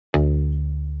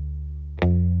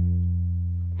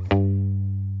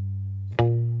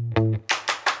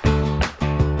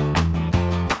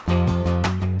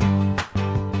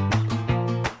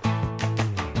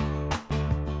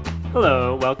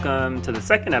welcome to the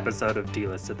second episode of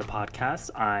Delisted the podcast.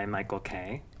 I'm Michael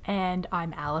K. And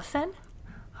I'm Allison.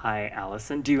 Hi,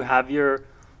 Allison. Do you have your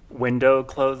window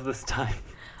closed this time?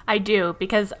 I do,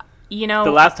 because, you know...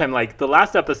 The last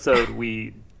episode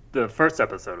the first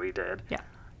episode we did, yeah.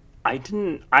 I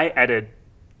edit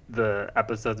the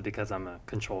episodes because I'm a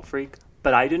control freak,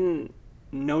 but I didn't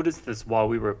notice this while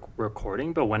we were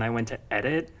recording, but when I went to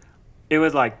edit, it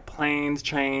was like planes,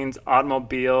 trains,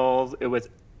 automobiles, it was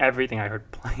everything. I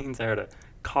heard planes, I heard a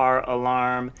car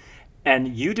alarm,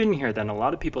 and you didn't hear that, and a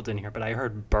lot of people didn't hear, but I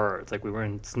heard birds, like we were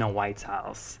in Snow White's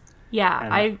house. Yeah,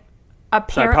 So I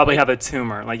probably have a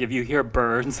tumor. Like if you hear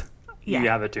birds, yeah. You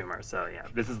have a tumor. So yeah,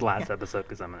 this is the last episode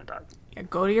because I'm going to die. Yeah,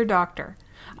 go to your doctor.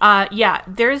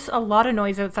 There's a lot of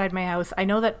noise outside my house. I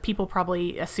know that people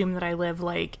probably assume that I live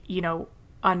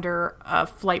under a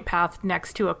flight path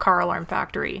next to a car alarm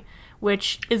factory,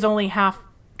 which is only half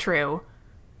true.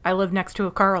 I live next to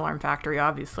a car alarm factory,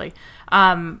 obviously.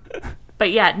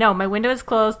 But yeah, no, my window is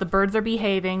closed. The birds are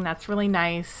behaving. That's really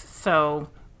nice. So,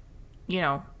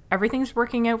 everything's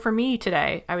working out for me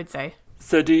today, I would say.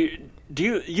 So do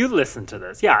you listen to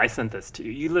this? Yeah, I sent this to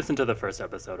you. You listened to the first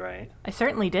episode, right? I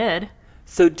certainly did.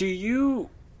 So do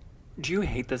you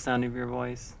hate the sound of your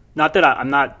voice? Not that I'm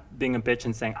not being a bitch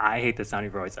and saying I hate the sound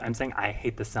of your voice. I'm saying I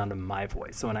hate the sound of my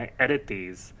voice. So when I edit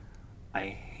these, I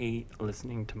hate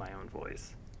listening to my own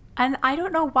voice. And I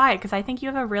don't know why, because I think you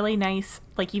have a really nice,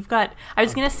 you've got a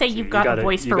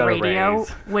voice for radio,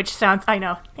 which sounds, I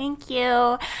know, thank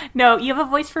you. No, you have a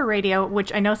voice for radio,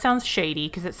 which I know sounds shady,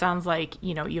 because it sounds like,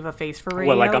 you have a face for radio.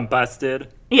 Well, like I'm busted?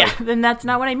 Yeah, then that's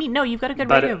not what I mean. No, you've got a good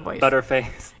radio voice.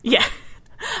 Butterface? Yeah.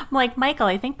 I'm like, Michael,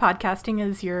 I think podcasting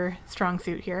is your strong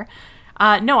suit here.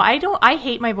 No, I don't, I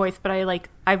hate my voice, but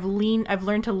I've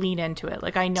learned to lean into it.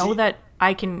 Like, I know that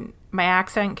my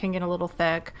accent can get a little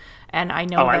thick, and I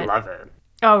know I love it.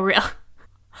 Oh, real?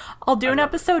 I'll do an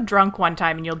episode drunk one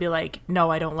time, and you'll be like, no,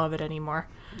 I don't love it anymore.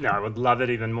 No, I would love it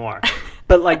even more.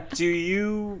 But, do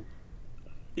you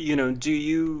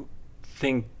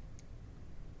think,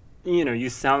 you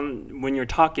sound, when you're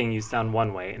talking, you sound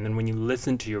one way, and then when you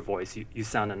listen to your voice, you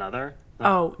sound another?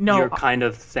 Oh, no. You're kind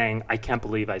of saying, I can't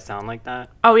believe I sound like that?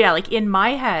 Oh, yeah, in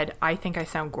my head, I think I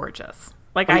sound gorgeous.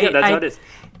 That's how it is.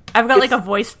 I've got a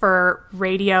voice for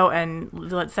radio and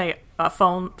let's say a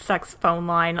sex phone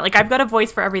line. I've got a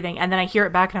voice for everything, and then I hear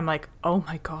it back and I'm like, oh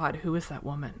my God, who is that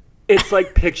woman? It's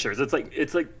like pictures. It's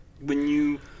like when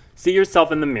you see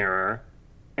yourself in the mirror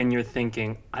and you're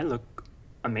thinking, I look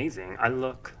amazing. I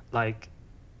look like,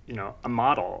 a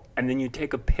model. And then you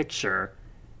take a picture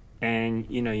and,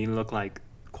 you look like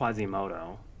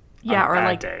Quasimodo. Yeah, or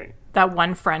bad day. That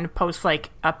one friend posts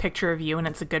a picture of you and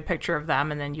it's a good picture of them,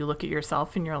 and then you look at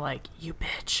yourself and you're like, you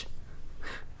bitch.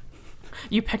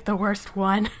 You picked the worst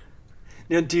one.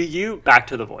 Now, back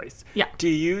to the voice. Yeah.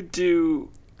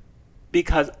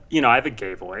 Because, I have a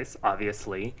gay voice,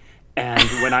 obviously, and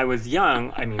when I was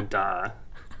young, I mean, duh,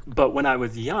 but when I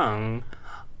was young,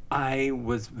 I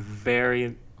was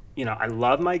very, I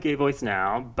love my gay voice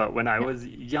now, but when I was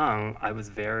young, I was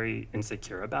very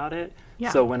insecure about it. Yeah.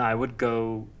 So when I would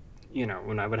go,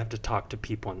 when I would have to talk to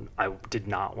people and I did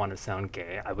not want to sound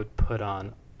gay, I would put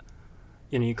on,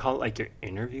 you call it your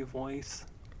interview voice.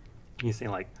 You say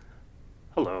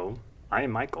hello, I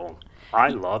am Michael. I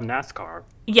love NASCAR.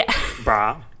 Yeah.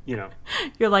 Brah,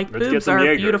 You're like, boobs are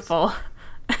beautiful.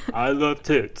 I love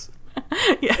tits.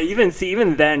 Yeah.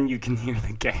 Even then you can hear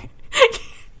the gay.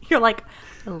 You're like,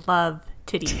 I love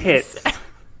titties. Tits.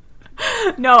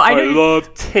 No, I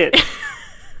love tits.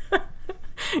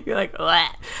 You're like, bleh.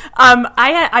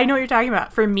 I know what you're talking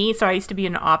about. For me, so I used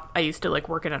to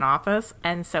work in an office,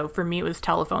 and so for me it was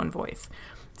telephone voice.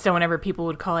 So whenever people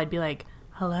would call, I'd be like,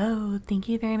 hello, thank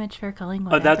you very much for calling.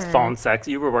 Whatever. Oh, that's phone sex.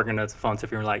 You were working as phone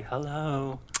sex. You were like,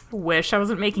 hello. Wish I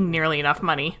wasn't making nearly enough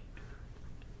money.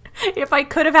 If I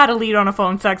could have had a lead on a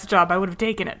phone sex job, I would have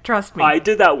taken it. Trust me. I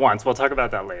did that once. We'll talk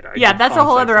about that later. Yeah, that's a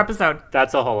whole other episode.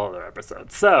 That's a whole other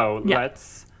episode. So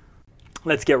let's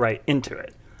get right into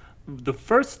it. The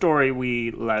first story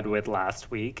we led with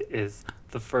last week is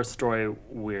the first story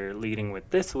we're leading with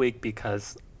this week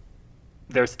because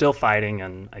they're still fighting,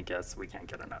 and I guess we can't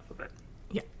get enough of it.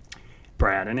 Yeah.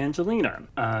 Brad and Angelina.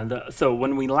 So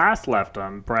when we last left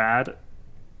them, Brad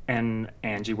and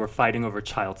Angie were fighting over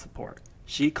child support.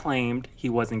 She claimed he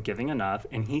wasn't giving enough,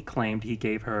 and he claimed he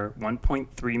gave her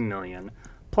 $1.3 million,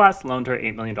 plus loaned her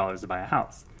 $8 million to buy a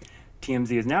house.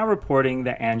 TMZ is now reporting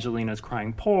that Angelina's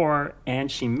crying poor, and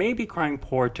she may be crying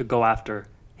poor to go after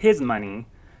his money,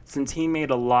 since he made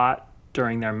a lot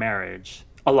during their marriage,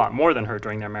 a lot more than her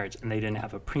during their marriage, and they didn't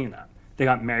have a prenup. They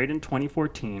got married in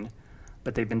 2014,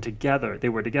 but they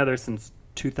were together since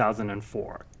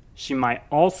 2004. She might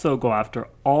also go after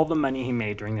all the money he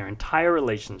made during their entire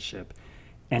relationship,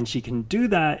 and she can do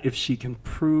that if she can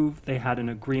prove they had an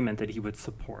agreement that he would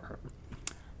support her.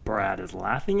 Brad is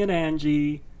laughing at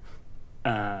Angie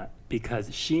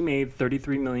because she made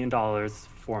 $33 million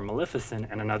for Maleficent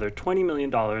and another $20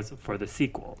 million for the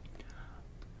sequel.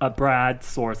 A Brad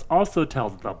source also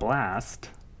tells The Blast,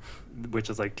 which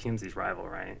is like TMZ's rival,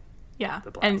 right? Yeah,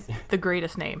 The and Blast. the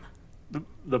greatest name.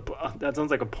 That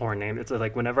sounds like a porn name. It's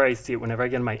like whenever I see it, whenever I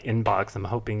get in my inbox, I'm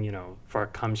hoping, for a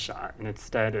cum shot. And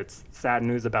instead, it's sad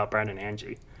news about Brad and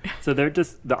Angie. So they're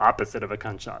just the opposite of a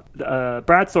cum shot.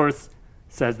 Brad's source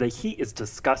says that he is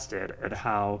disgusted at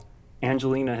how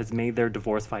Angelina has made their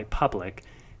divorce fight public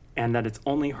and that it's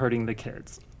only hurting the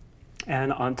kids.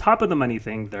 And on top of the money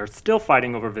thing, they're still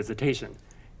fighting over visitation.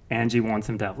 Angie wants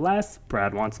him to have less,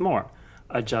 Brad wants more.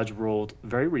 A judge ruled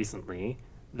very recently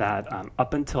that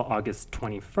up until August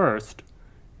 21st,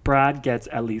 Brad gets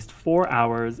at least 4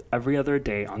 hours every other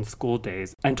day on school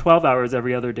days and 12 hours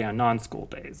every other day on non-school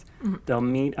days. Mm-hmm. They'll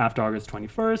meet after August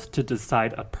 21st to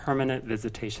decide a permanent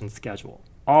visitation schedule.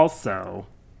 Also,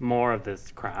 more of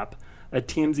this crap, a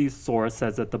TMZ source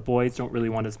says that the boys don't really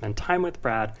want to spend time with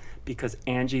Brad because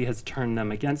Angie has turned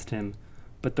them against him,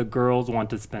 but the girls want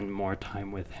to spend more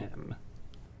time with him.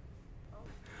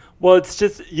 Well, it's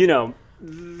just,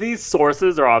 these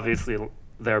sources are obviously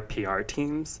their PR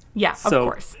teams. Yeah, so of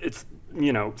course. It's,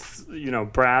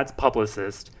 Brad's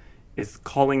publicist is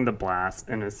calling The Blast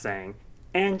and is saying,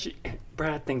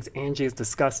 Brad thinks Angie is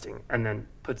disgusting, and then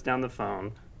puts down the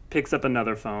phone, picks up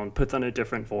another phone, puts on a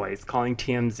different voice, calling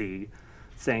TMZ,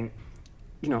 saying,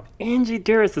 Angie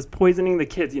Dearest is poisoning the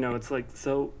kids. It's like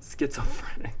so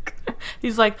schizophrenic.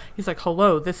 He's like,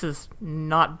 hello, this is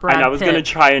not Brad Pitt. I was going to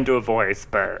try and do a voice,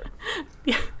 but...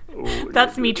 Yeah.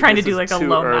 That's me trying to do like a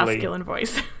low masculine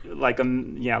voice. like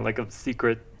a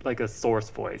secret, like a source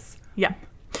voice. Yeah.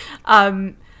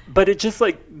 But it just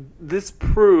this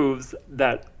proves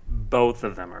that both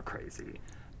of them are crazy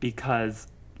because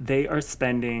they are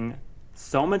spending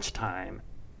so much time,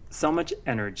 so much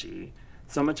energy,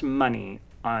 so much money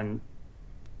on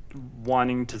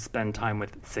wanting to spend time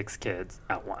with 6 kids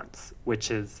at once,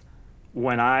 which is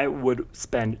when I would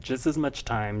spend just as much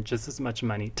time, just as much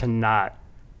money to not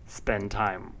spend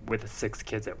time with 6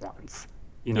 kids at once.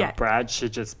 Yeah. Brad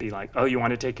should just be like, oh, you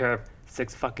want to take care of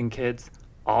 6 fucking kids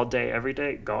all day, every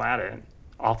day? Go at it.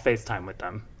 I'll FaceTime with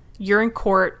them. You're in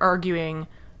court arguing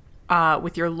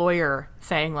with your lawyer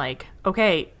saying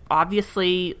okay,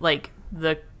 obviously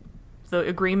the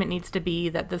agreement needs to be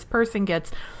that this person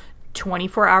gets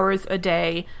 24 hours a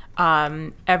day,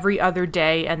 every other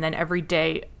day, and then every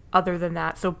day other than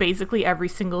that. So basically every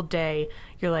single day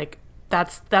you're like,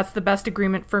 that's the best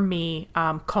agreement for me.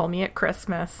 Call me at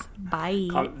Christmas. Bye.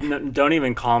 Don't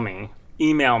even call me.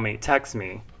 Email me. Text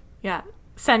me. Yeah.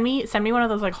 Send me one of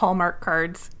those Hallmark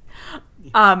cards.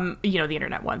 The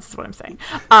internet ones is what I'm saying.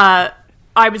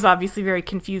 I was obviously very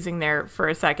confusing there for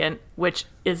a second, which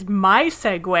is my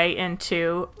segue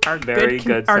into our good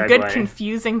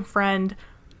confusing friend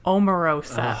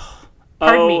Omarosa.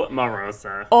 Pardon me.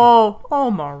 Omarosa.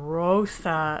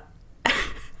 Omarosa.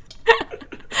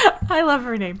 I love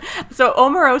her name. So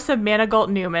Omarosa Manigault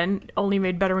Newman, only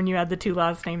made better when you add the 2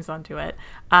 last names onto it,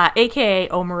 a.k.a.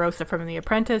 Omarosa from The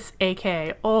Apprentice,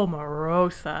 a.k.a.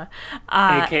 Omarosa.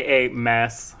 A.k.a.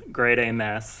 Mess. Grade A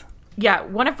mess. Yeah,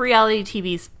 one of reality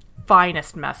TV's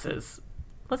finest messes.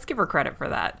 Let's give her credit for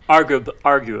that.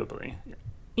 Arguably.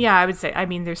 Yeah, I would say. I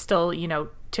mean, there's still,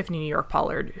 Tiffany New York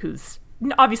Pollard, who's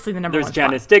obviously the number one. There's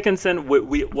Janice Dickinson.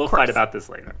 We'll fight about this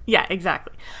later. Yeah,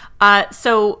 exactly.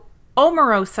 So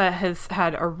Omarosa has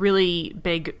had a really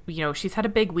big, she's had a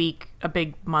big week, a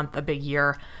big month, a big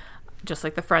year, just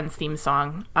like the Friends theme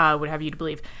song would have you to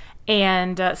believe.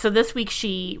 And so this week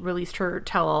she released her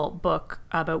tell-all book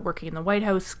about working in the White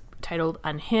House titled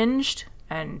Unhinged.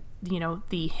 And,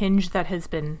 the hinge that has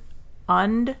been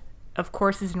und, of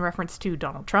course, is in reference to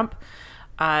Donald Trump.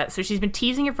 So she's been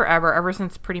teasing it forever, ever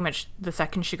since pretty much the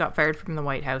second she got fired from the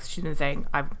White House. She's been saying,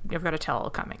 I've got a tell-all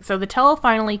coming. So the tell-all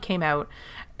finally came out,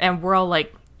 and we're all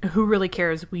like, who really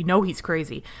cares? We know he's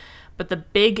crazy. But the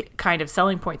big kind of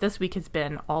selling point this week has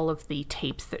been all of the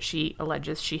tapes that she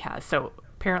alleges she has. So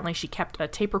apparently she kept a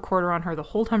tape recorder on her the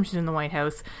whole time she's in the White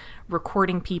House,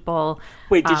 recording people.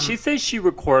 Wait, did she say she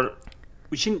recorded...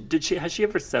 Has she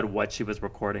ever said what she was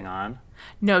recording on?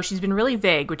 No, she's been really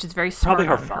vague, which is very smart on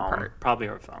her part. Probably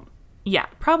her phone. Yeah,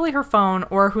 probably her phone,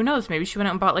 or who knows, maybe she went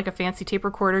out and bought a fancy tape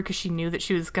recorder because she knew that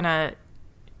she was gonna,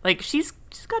 she's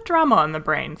got drama on the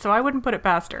brain, so I wouldn't put it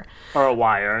past her. Or a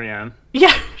wire, yeah.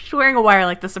 Yeah, she's wearing a wire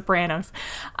like The Sopranos.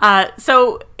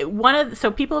 So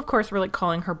people, of course, were like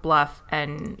calling her bluff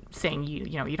and saying,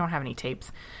 you know, you don't have any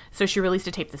tapes. So she released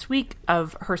a tape this week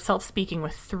of herself speaking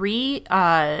with 3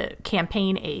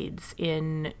 campaign aides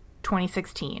in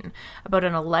 2016 about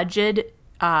an alleged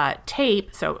tape.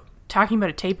 So talking about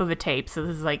a tape of a tape. So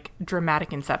this is like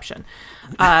dramatic inception.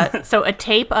 So a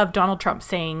tape of Donald Trump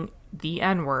saying the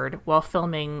N-word while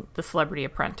filming The Celebrity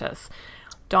Apprentice.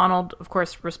 Donald, of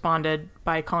course, responded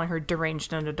by calling her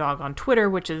deranged and a dog on Twitter,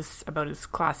 which is about as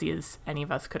classy as any of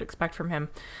us could expect from him.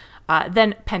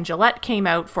 Then Penn Jillette came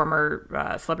out,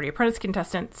 former Celebrity Apprentice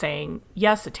contestant, saying,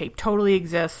 yes, a tape totally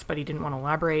exists, but he didn't want to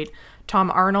elaborate.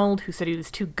 Tom Arnold, who said he was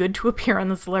too good to appear on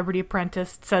The Celebrity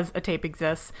Apprentice, says a tape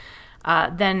exists.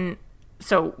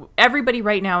 So everybody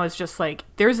right now is just like,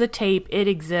 there's a tape, it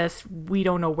exists, we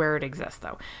don't know where it exists,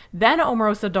 though. Then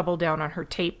Omarosa doubled down on her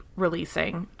tape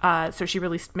releasing. So she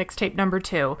released mixtape number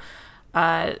 2.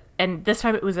 And this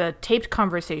time it was a taped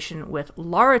conversation with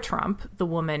Lara Trump, the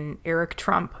woman Eric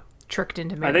Trump tricked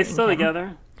into marrying him. Are they still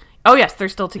together? Oh, yes, they're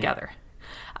still together.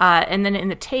 Yeah. And then in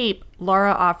the tape,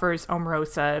 Lara offers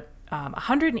Omarosa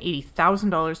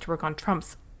 $180,000 to work on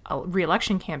Trump's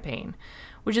re-election campaign,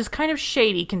 which is kind of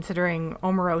shady considering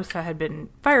Omarosa had been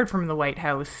fired from the White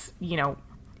House, you know,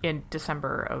 in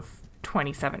December of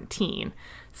 2017.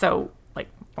 So, like...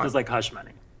 It was like hush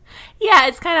money. Yeah,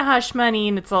 it's kind of hush money,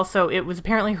 and it was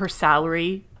apparently her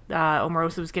salary.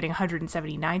 Omarosa was getting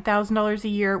 $179,000 a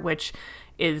year, which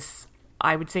is,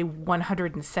 I would say,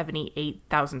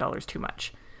 $178,000 too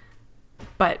much.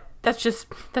 But that's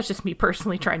just me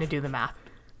personally trying to do the math.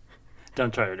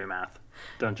 Don't try to do math.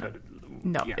 Don't try to...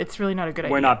 No, yeah. It's really not a good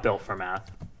idea. We're not built for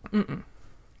math. Mm-mm.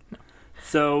 No.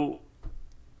 So,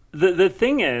 the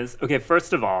thing is, okay,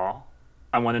 first of all,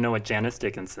 I want to know what Janice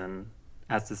Dickinson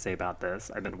has to say about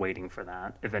this. I've been waiting for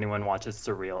that. If anyone watches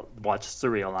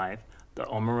Surreal Life, the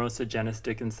Omarosa Janice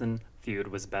Dickinson feud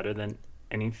was better than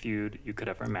any feud you could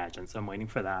ever imagine. So I'm waiting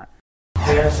for that.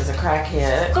 Janice is a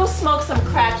crackhead. Go smoke some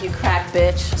crack, you crack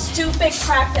bitch. Stupid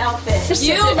cracked outfit.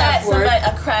 You let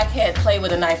a crackhead play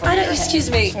with a knife on your head. Excuse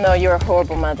me. No, you're a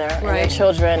horrible mother. Right. And your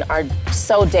children are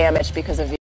so damaged because of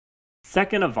you.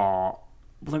 Second of all,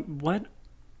 like, what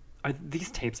are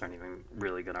these tapes? Aren't even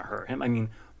really gonna hurt him. I mean,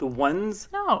 the ones.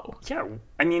 No. Yeah,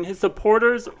 I mean, his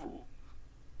supporters.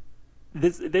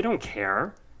 They don't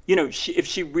care. You know, if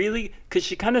she really, because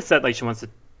she kind of said like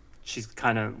she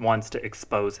kind of wants to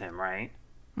expose him, right?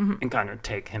 Mm-hmm. And kind of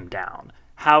take him down.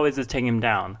 How is this taking him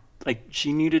down? Like,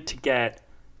 she needed to get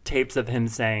tapes of him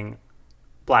saying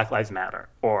Black Lives Matter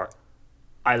or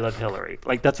I love Hillary.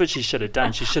 Like, that's what she should have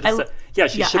done. She should have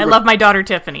said, I love my daughter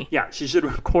Tiffany. Yeah, she should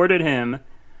have recorded him.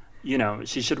 You know,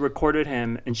 she should have recorded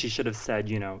him, and she should have said,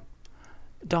 you know,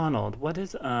 Donald, what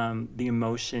is the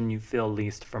emotion you feel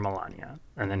least for Melania?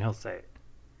 And then he'll say,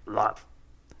 love.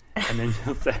 And then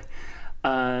he'll say,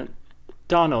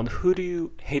 Donald, who do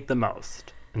you hate the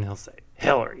most? And he'll say,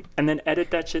 Hillary. And then edit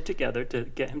that shit together to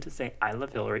get him to say, I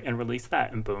love Hillary, and release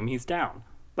that, and boom, he's down.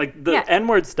 Like, the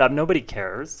N-word stuff, nobody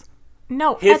cares.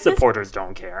 No. His supporters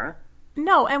don't care.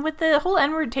 No, and with the whole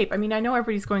N-word tape, I mean, I know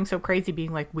everybody's going so crazy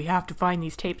being like, we have to find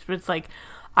these tapes, but it's like,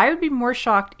 I would be more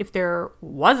shocked if there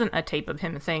wasn't a tape of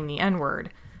him saying the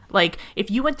N-word. Like,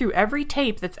 if you went through every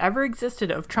tape that's ever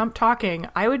existed of Trump talking,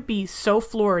 I would be so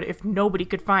floored if nobody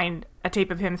could find a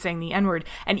tape of him saying the N-word.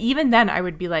 And even then, I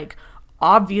would be like,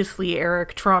 obviously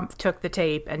Eric Trump took the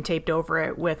tape and taped over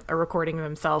it with a recording of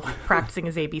himself practicing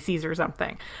his ABCs or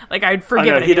something. Like, I'd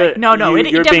forgive it. Like, no,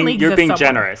 it definitely exists. You're being somewhere.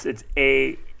 Generous. It's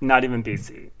A, not even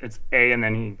BC. It's A, and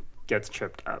then he gets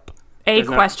tripped up. A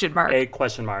question mark.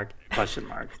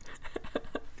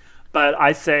 But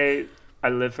I say, I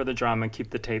live for the drama. Keep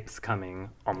the tapes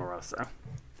coming, Omarosa.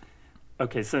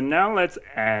 Okay, so now let's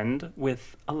end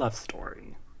with a love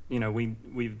story. You know,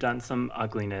 we've done some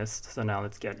ugliness, so now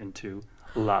let's get into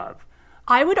love.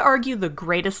 I would argue the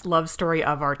greatest love story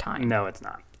of our time. No, it's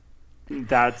not.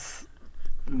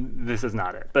 This is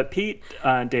not it. But Pete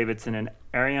Davidson and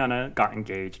Ariana got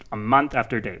engaged a month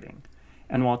after dating.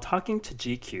 And while talking to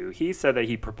GQ, he said that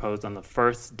he proposed on the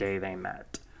first day they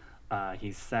met.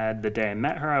 He said, the day I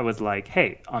met her, I was like,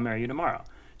 hey, I'll marry you tomorrow.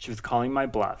 She was calling my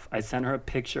bluff. I sent her a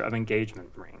picture of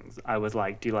engagement rings. I was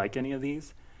like, do you like any of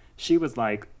these? She was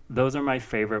like, those are my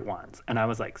favorite ones. And I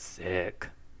was like, sick.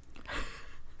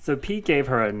 So Pete gave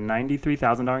her a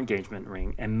 $93,000 engagement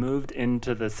ring and moved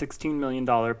into the $16 million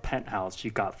penthouse she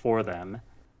got for them.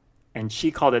 And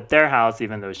she called it their house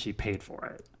even though she paid for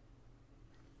it.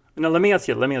 Now, let me ask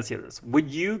you this.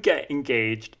 Would you get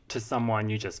engaged to someone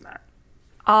you just met?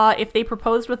 If they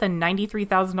proposed with a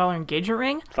 $93,000 engagement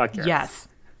ring? Fuck yes. Yes.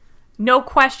 No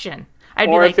question.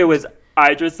 Or if it was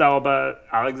Idris Elba,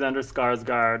 Alexander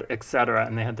Skarsgård, etc.,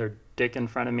 and they had their dick in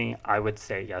front of me, I would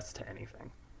say yes to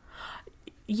anything.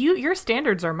 Your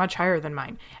standards are much higher than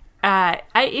mine.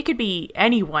 It could be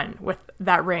anyone with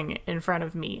that ring in front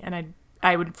of me, and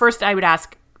I would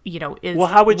ask,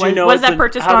 how would you know? Was that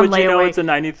purchased on layaway? How would you know it's a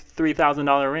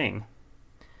 $93,000 ring?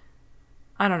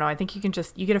 I don't know. I think you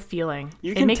get a feeling.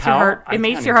 It makes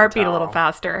your heart beat a little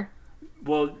faster.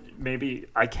 Well, maybe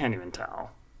I can't even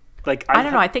tell. Like I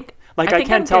don't know. I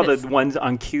can't tell the ones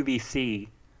on QVC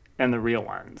and the real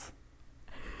ones.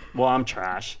 Well, I'm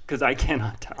trash because I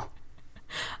cannot tell.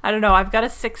 I don't know. I've got a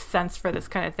sixth sense for this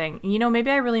kind of thing. Maybe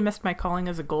I really missed my calling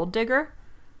as a gold digger.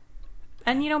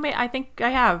 And, I think I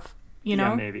have,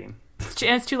 Yeah, maybe.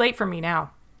 It's too late for me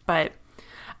now. But,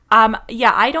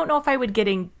 I don't know if I would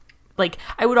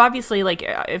I would obviously,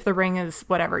 if the ring is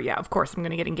whatever, yeah, of course I'm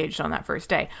going to get engaged on that first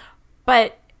day.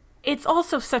 But it's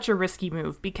also such a risky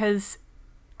move because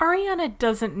Ariana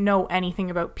doesn't know anything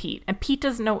about Pete, and Pete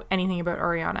doesn't know anything about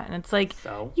Ariana, and it's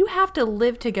you have to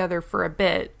live together for a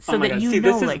bit so that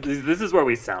God. This is where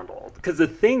we sound old, because the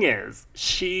thing is,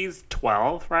 she's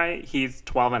 12, right? He's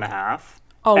 12 and a half.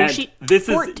 Oh, and this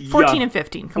is 14 and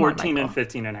 15. Come 14 and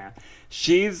 15 and a half.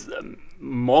 She's a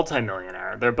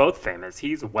multimillionaire. They're both famous.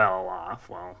 He's well off.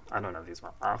 Well, I don't know if he's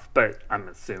well off, but I'm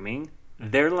assuming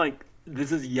they're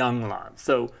this is young love.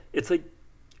 So it's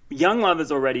young love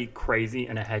is already crazy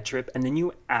and a head trip, and then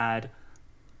you add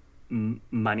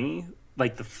money,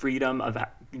 the freedom of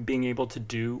being able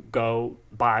to go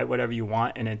buy whatever you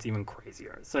want, and it's even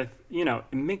crazier. So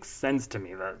it makes sense to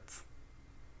me that it's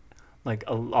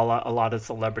a lot of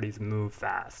celebrities move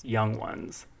fast, young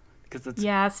ones, because it's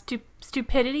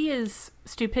stupidity is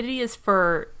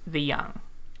for the young.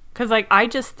 Because I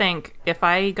just think if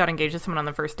I got engaged to someone on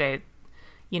the first date,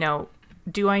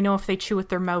 do I know if they chew with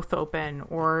their mouth open,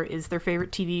 or is their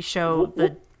favorite TV show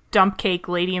the Dump Cake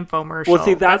Lady infomercial? Well,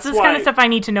 see, that's the kind of stuff I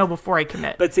need to know before I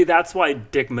commit. But see, that's why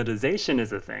dickmatization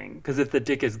is a thing. Because if the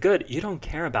dick is good, you don't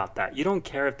care about that. You don't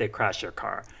care if they crash your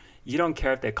car. You don't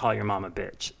care if they call your mom a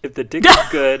bitch. If the dick is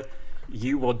good,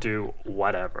 you will do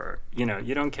whatever. You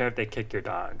don't care if they kick your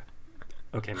dog.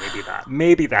 Okay,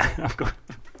 maybe that. I'm going.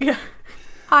 Yeah,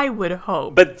 I would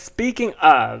hope. But speaking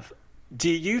of, do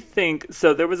you think,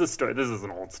 so there was a story, this is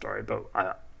an old story, but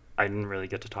I didn't really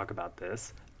get to talk about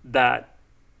this, that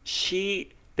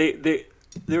they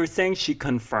were saying she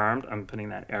confirmed, I'm putting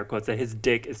that in air quotes, that his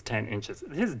dick is 10 inches.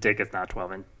 His dick is not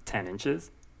 12 and 10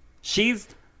 inches. She's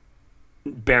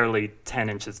barely 10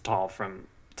 inches tall from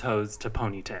toes to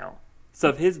ponytail. So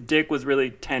if his dick was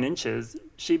really 10 inches,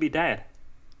 she'd be dead.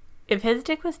 If his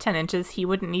dick was 10 inches, he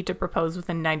wouldn't need to propose with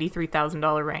a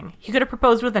 $93,000 ring. He could have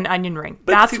proposed with an onion ring.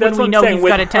 That's when we know he's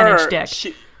got a 10-inch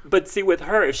dick. But see, with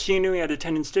her, if she knew he had a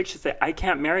 10-inch dick, she'd say, I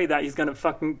can't marry that. He's going to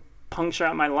fucking puncture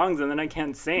out my lungs, and then I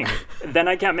can't sing. Then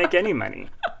I can't make any money.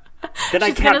 Then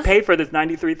I can't pay for this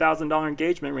 $93,000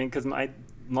 engagement ring because my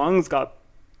lungs got,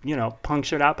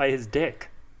 punctured out by his dick.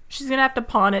 She's going to have to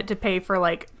pawn it to pay for,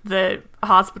 the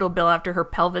hospital bill after her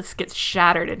pelvis gets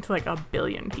shattered into, a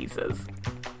billion pieces.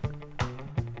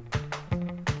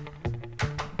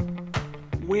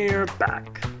 We're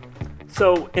back.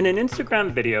 So, in an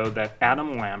Instagram video that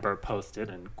Adam Lambert posted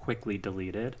and quickly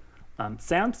deleted,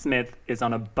 Sam Smith is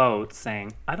on a boat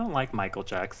saying, I don't like Michael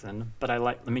Jackson, but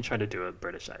let me try to do a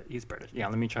British, he's British. Yeah,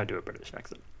 let me try to do a British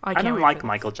accent. I don't like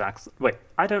Michael Jackson. Wait,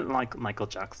 I don't like Michael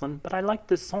Jackson, but I like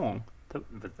this song.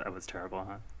 That was terrible,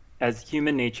 huh? As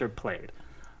Human Nature played.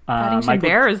 Paddington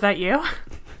Bear, is that you?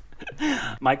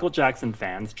 Michael Jackson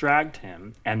fans dragged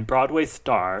him, and Broadway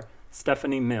star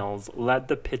Stephanie Mills led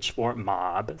the pitchfork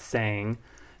mob, saying,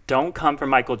 don't come for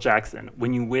Michael Jackson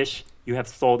when you wish you have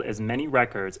sold as many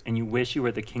records and you wish you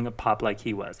were the king of pop like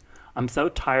he was. I'm so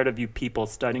tired of you people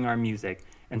studying our music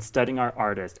and studying our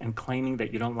artists and claiming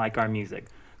that you don't like our music.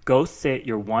 Go sit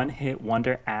your one-hit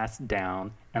wonder ass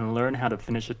down and learn how to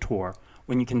finish a tour.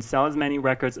 When you can sell as many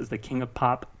records as the king of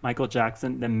pop, Michael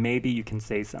Jackson, then maybe you can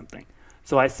say something.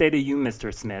 So I say to you,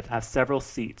 Mr. Smith, have several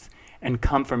seats and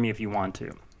come for me if you want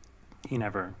to. He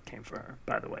never came for her,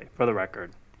 by the way. For the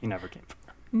record, he never came for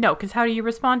her. No, because how do you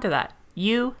respond to that?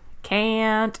 You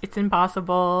can't. It's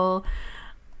impossible.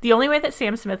 The only way that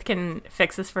Sam Smith can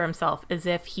fix this for himself is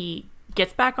if he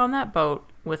gets back on that boat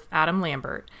with Adam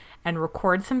Lambert and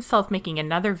records himself making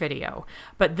another video.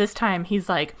 But this time he's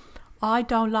like, I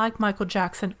don't like Michael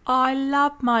Jackson. I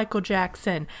love Michael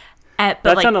Jackson. That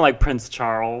sounded like Prince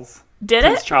Charles. Did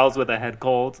Prince Charles with a head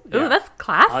cold. Ooh, that's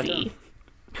classy.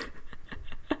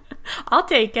 I'll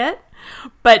take it.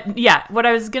 But yeah, what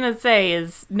I was going to say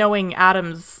is knowing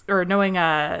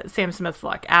Sam Smith's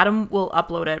luck, Adam will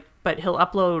upload it, but he'll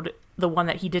upload the one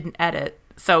that he didn't edit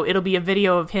So it'll be a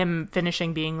video of him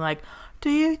finishing being like, do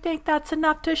you think that's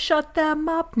enough to shut them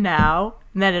up now?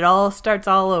 And then it all starts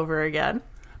all over again.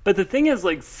 But the thing is,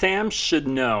 like, Sam should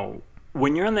know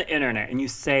when you're on the internet and you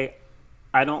say,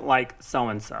 I don't like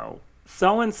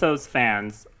so-and-so's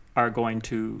fans are going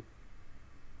to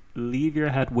leave your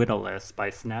head widowless by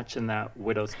snatching that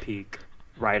widow's peak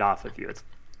right off of you.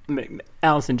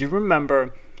 Allison, do you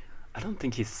remember? I don't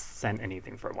think he sent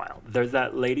anything for a while. There's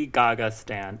that Lady Gaga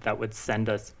stan that would send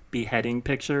us beheading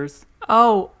pictures.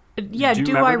 Oh, yeah,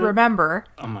 do I remember?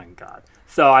 Oh my God.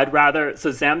 So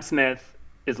Sam Smith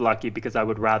is lucky because I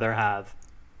would rather have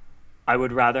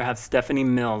Stephanie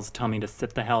Mills tell me to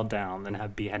sit the hell down than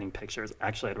have beheading pictures.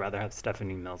 Actually, I'd rather have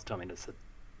Stephanie Mills tell me to sit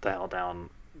the hell down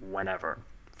whenever,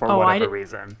 for whatever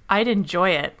reason. I'd enjoy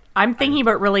it. I'm thinking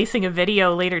about releasing a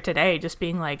video later today, just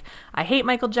being like, I hate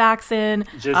Michael Jackson.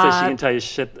 Just so she can tell you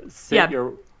sit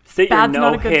your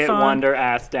no-hit wonder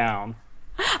ass down.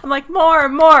 I'm like,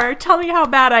 more. Tell me how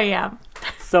bad I am.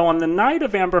 So on the night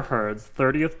of Amber Heard's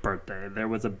 30th birthday, there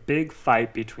was a big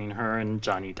fight between her and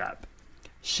Johnny Depp.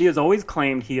 She has always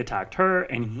claimed he attacked her,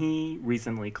 and he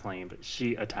recently claimed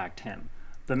she attacked him.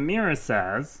 The Mirror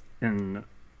says, in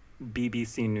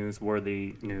BBC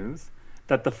Newsworthy News,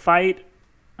 that the fight,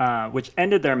 which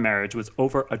ended their marriage, was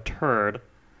over a turd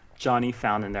Johnny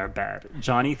found in their bed.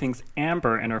 Johnny thinks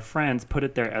Amber and her friends put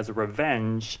it there as a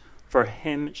revenge for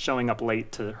him showing up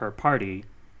late to her party,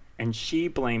 and she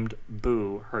blamed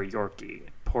Boo, her Yorkie.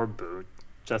 Poor Boo.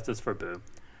 Justice for Boo.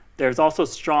 There's also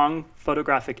strong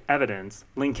photographic evidence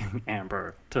linking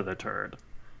Amber to the turd.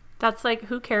 That's like,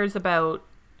 who cares about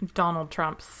Donald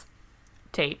Trump's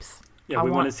tapes? Yeah,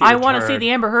 we want to see I want to see the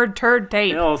Amber Heard turd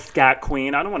tape. No, scat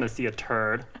queen. I don't want to see a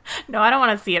turd. No, I don't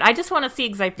want to see it. I just want to see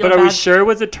because I feel bad. But are we sure it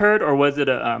was a turd, or was it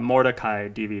a Mordecai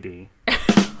DVD?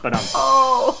 But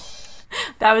oh,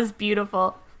 that was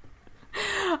beautiful.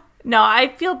 No, I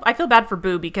feel bad for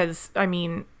Boo because, I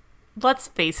mean, let's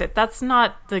face it, that's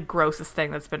not the grossest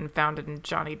thing that's been found in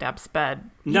Johnny Depp's bed.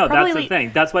 No, that's the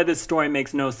thing. That's why this story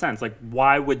makes no sense. Like,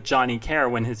 why would Johnny care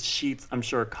when his sheets, I'm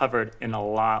sure, are covered in a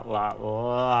lot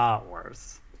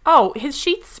worse? Oh, his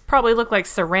sheets probably look like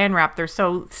saran wrap. They're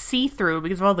so see-through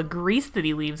because of all the grease that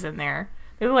he leaves in there.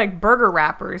 They look like burger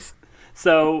wrappers.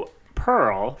 So,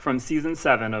 Pearl, from season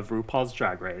 7 of RuPaul's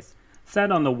Drag Race,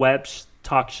 said on the web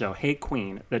talk show Hey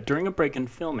Queen that during a break in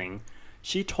filming,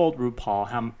 she told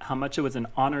RuPaul how much it was an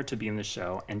honor to be in the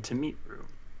show and to meet Ru.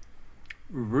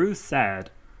 Ru said,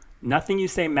 "Nothing you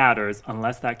say matters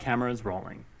unless that camera is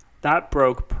rolling." That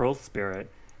broke Pearl's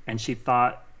spirit, and she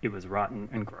thought it was rotten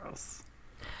and gross.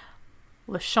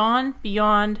 LaShawn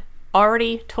Beyond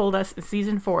already told us in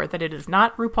season 4 that it is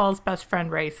not RuPaul's best friend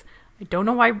race. I don't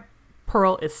know why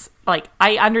Pearl is, like,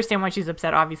 I understand why she's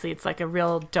upset. Obviously, it's like a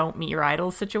real don't meet your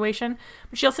idols situation.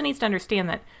 But she also needs to understand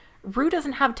that Ru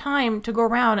doesn't have time to go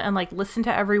around and, like, listen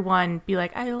to everyone be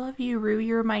like, I love you, Ru,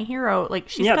 you're my hero. Like,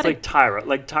 she's it's like Tyra.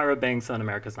 Like, Tyra Banks on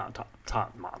America's Not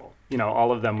Top Model. You know,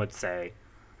 all of them would say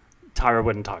Tyra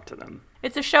wouldn't talk to them.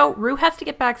 It's a show. Ru has to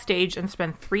get backstage and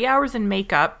spend 3 hours in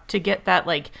makeup to get that,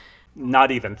 like...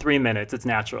 Not even 3 minutes. It's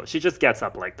natural. She just gets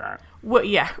up like that.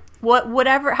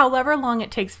 However long it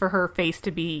takes for her face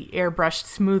to be airbrushed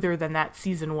smoother than that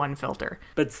season 1 filter.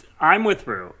 But I'm with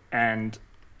Ru, and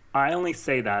I only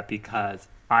say that because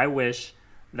I wish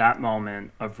that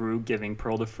moment of Ru giving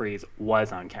Pearl to freeze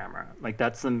was on camera. Like,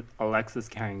 that's some Alexis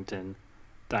Carrington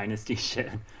dynasty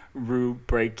shit. Ru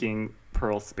breaking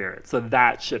Pearl's spirit. So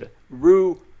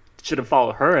Ru should have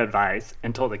followed her advice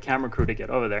and told the camera crew to get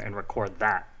over there and record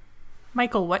that.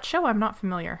 Michael, what show? I'm not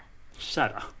familiar.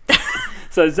 Shut up.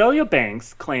 So Azealia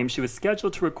Banks claims she was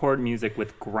scheduled to record music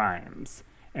with Grimes.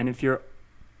 And if you're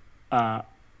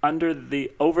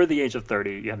over the age of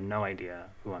 30, you have no idea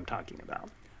who I'm talking about.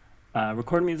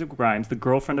 Record music with Grimes, the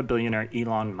girlfriend of billionaire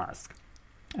Elon Musk.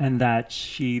 And that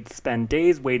she'd spend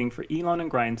days waiting for Elon and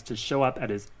Grimes to show up at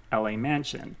his LA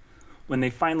mansion. When they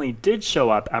finally did show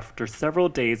up after several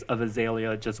days of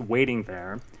Azealia just waiting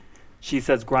there, she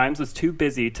says Grimes was too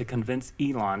busy to convince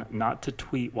Elon not to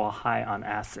tweet while high on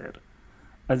acid.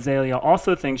 Azealia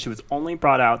also thinks she was only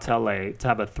brought out to LA to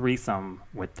have a threesome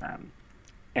with them.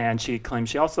 And she claims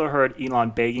she also heard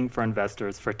Elon begging for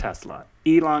investors for Tesla.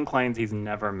 Elon claims he's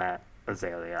never met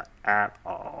Azealia at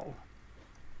all.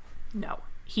 No.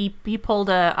 He pulled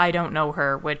a I don't know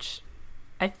her, which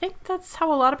I think that's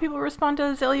how a lot of people respond to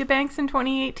Azealia Banks in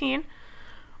 2018.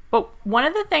 But one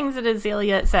of the things that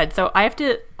Azealia said, so I have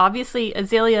to, obviously,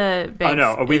 Azealia Banks. Oh,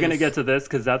 no. Are we going to get to this?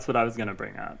 Because that's what I was going to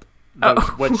bring up.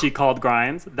 What she called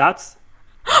Grimes.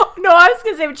 No, I was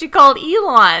going to say what she called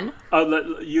Elon.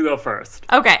 Oh, you go first.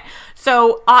 Okay,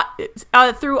 so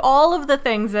through all of the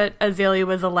things that Azalea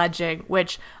was alleging,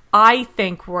 which I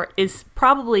think is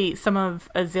probably some of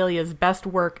Azalea's best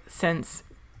work since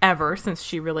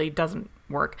she really doesn't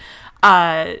work.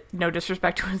 No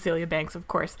disrespect to Azalea Banks, of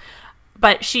course.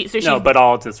 But but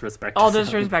all disrespect. All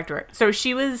disrespect to her. So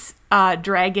she was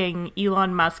dragging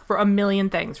Elon Musk for a million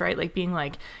things, right? Like being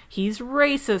like, he's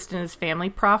racist and his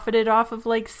family profited off of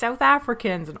like South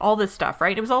Africans and all this stuff,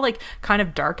 right? It was all like kind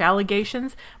of dark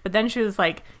allegations. But then she was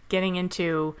like getting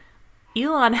into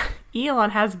Elon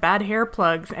has bad hair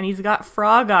plugs and he's got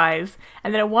frog eyes.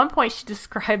 And then at one point she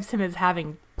describes him as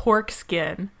having pork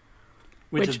skin.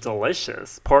 Which is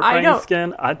delicious. Pork rindy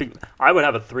skin. I would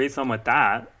have a threesome with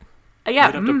that. Yeah,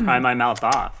 you'd have to pry my mouth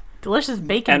off. Delicious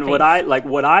bacon. And face.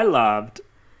 what I loved,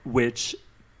 which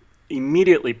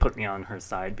immediately put me on her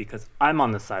side because I'm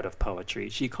on the side of poetry.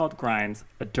 She called Grimes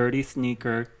a dirty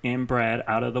sneaker, inbred,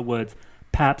 out of the woods,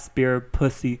 Pabst beer,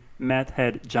 pussy, meth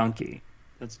head junkie.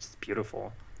 That's just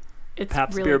beautiful. It's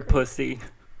Pabst really beer, great. pussy.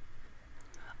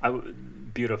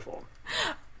 Beautiful.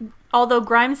 Although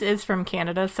Grimes is from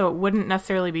Canada, so it wouldn't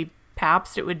necessarily be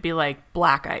Pabst. It would be like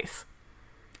Black Ice.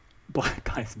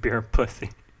 Black Ice beer,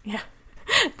 pussy. Yeah,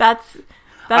 that's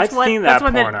I've what seen that's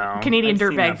that what porno. the Canadian I've seen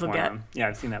dirtbags that will get. porno. Yeah,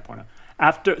 I've seen that porno.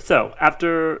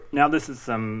 After now, this is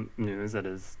some news that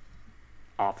is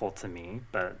awful to me,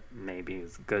 but maybe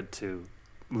is good to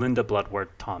Linda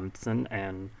Bloodworth Thompson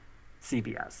and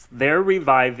CBS. They're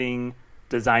reviving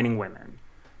Designing Women.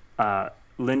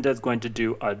 Linda's going to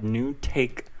do a new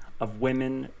take of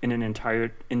women in an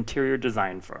entire interior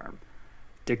design firm.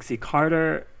 Dixie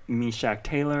Carter, Meshach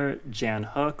Taylor, Jan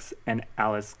Hooks, and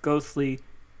Alice Ghostley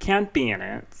can't be in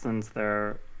it since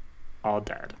they're all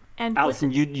dead. And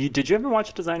Allison, you did you ever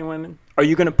watch Designing Women? Are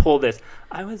you going to pull this?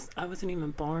 I wasn't even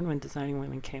born when Designing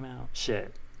Women came out.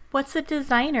 Shit. What's a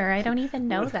designer? I don't even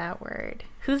know that word.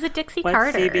 Who's a Dixie What's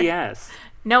Carter? CBS?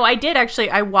 No, I did actually.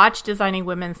 I watched Designing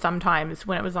Women sometimes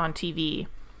when it was on TV.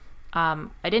 I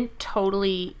didn't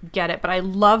totally get it, but I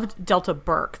loved Delta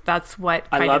Burke. That's what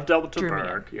I love Delta drew me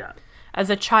Burke. in. Yeah. As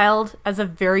a child, as a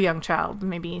very young child,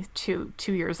 maybe two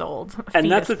years old. And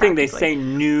that's the thing, they practically. say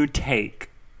new take.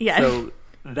 Yeah. So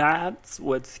that's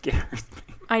what scares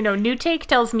me. I know. New Take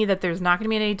tells me that there's not going to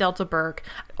be any Delta Burke.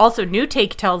 Also, New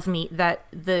Take tells me that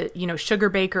the, Sugar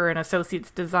Baker and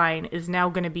Associates Design is now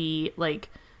going to be like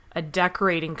a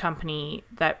decorating company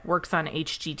that works on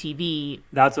HGTV.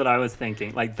 That's what I was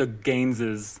thinking. Like the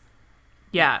Gaineses.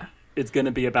 Yeah. It's going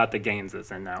to be about the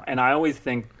Gaineses and now. And I always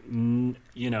think,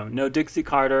 no Dixie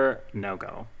Carter, no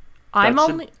go. That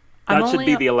should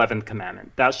be the 11th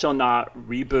commandment. Thou shalt not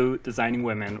reboot Designing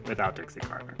Women without Dixie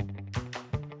Carter.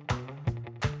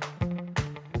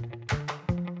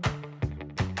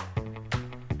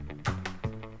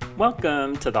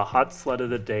 Welcome to the Hot Slut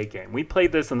of the Day game. We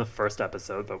played this in the first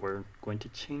episode, but we're going to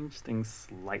change things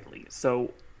slightly.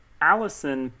 So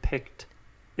Allison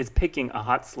is picking a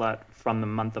hot slut from the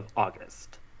month of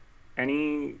August.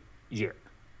 Any year.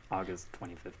 August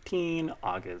 2015,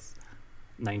 August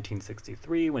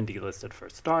 1963, when Delisted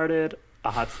first started.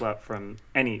 A hot slut from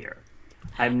any year.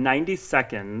 I have 90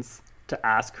 seconds to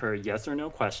ask her yes or no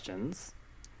questions.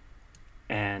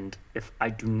 And if I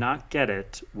do not get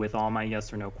it with all my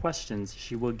yes or no questions,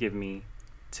 she will give me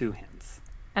 2 hints.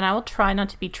 And I will try not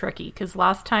to be tricky, because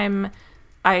last time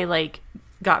I,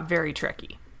 got very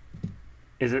tricky.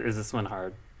 Is this one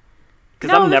hard?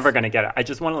 Because No, I'm never going to get it. I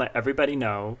just want to let everybody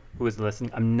know who is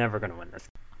listening, I'm never going to win this.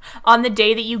 On the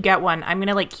day that you get one, I'm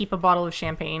going to, keep a bottle of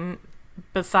champagne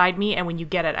beside me, and when you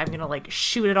get it, I'm going to,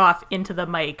 shoot it off into the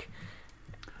mic.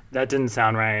 That didn't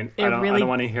sound right. I don't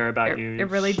want to hear about you. It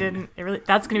really didn't.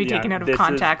 That's going to be taken out of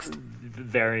context.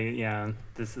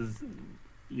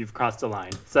 You've crossed a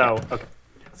line. So, okay.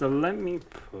 So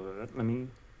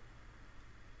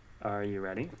are you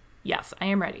ready? Yes, I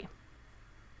am ready.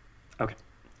 Okay.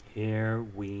 Here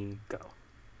we go.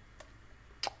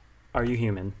 Are you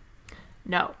human?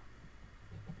 No.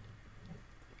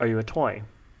 Are you a toy?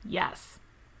 Yes.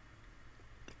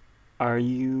 Were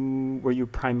you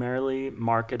primarily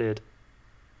marketed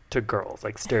to girls,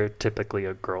 like stereotypically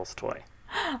a girl's toy?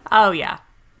 Oh, yeah.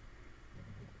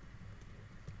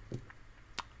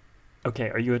 Okay,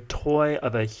 are you a toy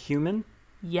of a human?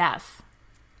 Yes.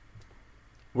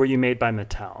 Were you made by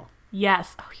Mattel?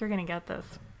 Yes. Oh, you're going to get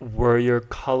this. Were your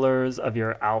colors of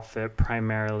your outfit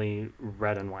primarily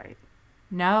red and white?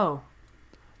 No.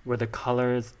 Were the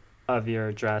colors of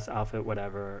your dress, outfit,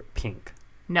 whatever, pink?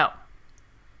 No.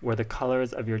 Were the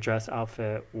colors of your dress,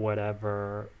 outfit,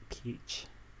 whatever, peach?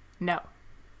 No.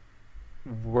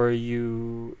 Were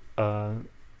you a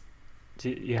Do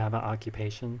you have an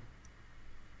occupation?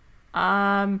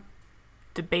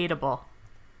 Debatable.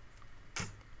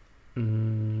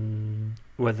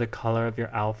 Was the color of your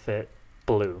outfit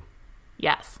blue?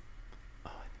 Yes.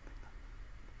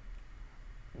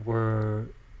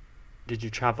 Did you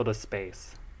travel to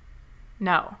space?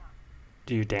 No.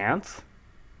 Do you dance?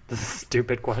 This is a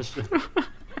stupid question.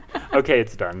 Okay,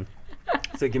 it's done.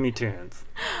 So give me 2 hints.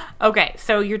 Okay,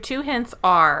 so your 2 hints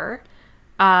are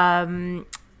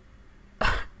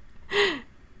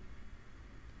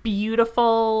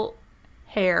beautiful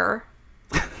hair,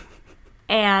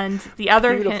 and the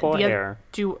other Beautiful hint, hair.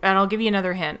 and I'll give you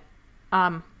another hint.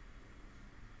 Kind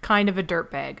of a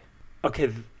dirtbag.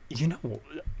 Okay,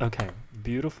 okay,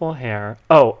 beautiful hair.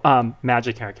 Oh,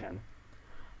 Magic Hair Ken.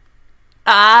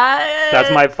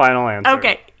 That's my final answer.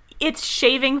 Okay, it's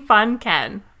Shaving Fun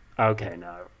Ken. Okay,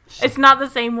 no. It's not the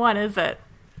same one, is it?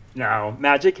 No,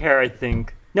 Magic Hair, I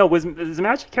think. No, is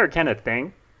Magic Hair Ken a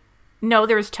thing? No,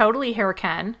 there's Totally Hair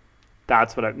Ken.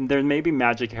 That's there may be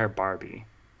Magic Hair Barbie.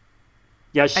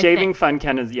 Yeah, Shaving Fun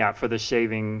Ken is, for the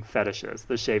shaving fetishes,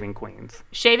 the shaving queens.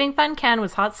 Shaving Fun Ken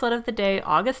was Hot Slut of the Day,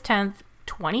 August 10th,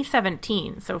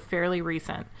 2017, so fairly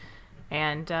recent.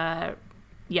 And,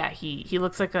 he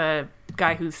looks like a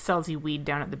guy who sells you weed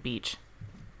down at the beach.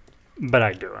 But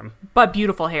I do him. But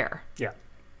beautiful hair. Yeah,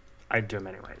 I do him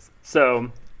anyways.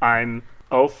 So I'm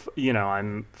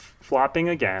flopping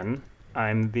again.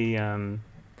 I'm the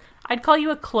I'd call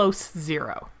you a close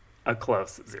 0. a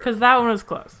close 0. Because that one was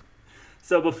close.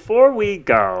 So before we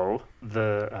go,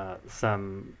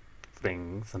 some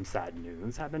sad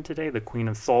news happened today. The Queen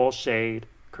of Soul, Shade,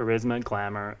 Charisma,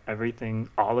 Glamour, everything,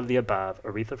 all of the above,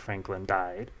 Aretha Franklin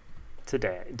died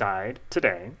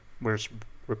today. We're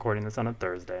recording this on a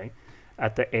Thursday,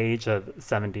 at the age of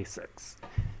 76.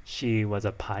 She was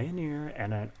a pioneer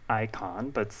and an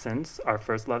icon, but since our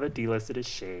first love at D-Listed is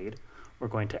Shade, we're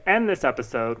going to end this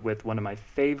episode with one of my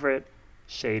favorite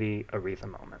shady Aretha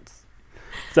moments.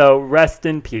 So rest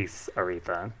in peace,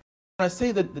 Aretha. When I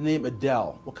say the name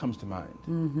Adele, what comes to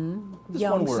mind? Just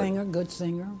Young one word. singer, good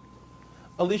singer.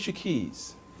 Alicia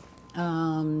Keys.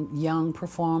 Young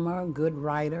performer, good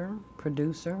writer,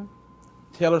 producer.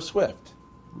 Taylor Swift.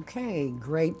 Okay,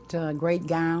 great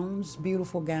gowns,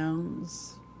 beautiful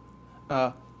gowns.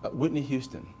 Whitney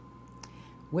Houston.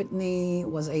 Whitney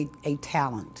was a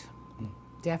talent,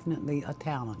 definitely a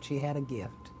talent. She had a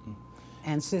gift.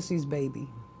 And Sissy's baby.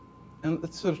 And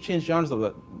let's sort of change genres a little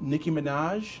bit. Nicki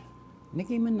Minaj.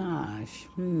 Nicki Minaj.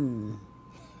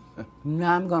 No,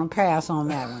 I'm going to pass on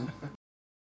that one.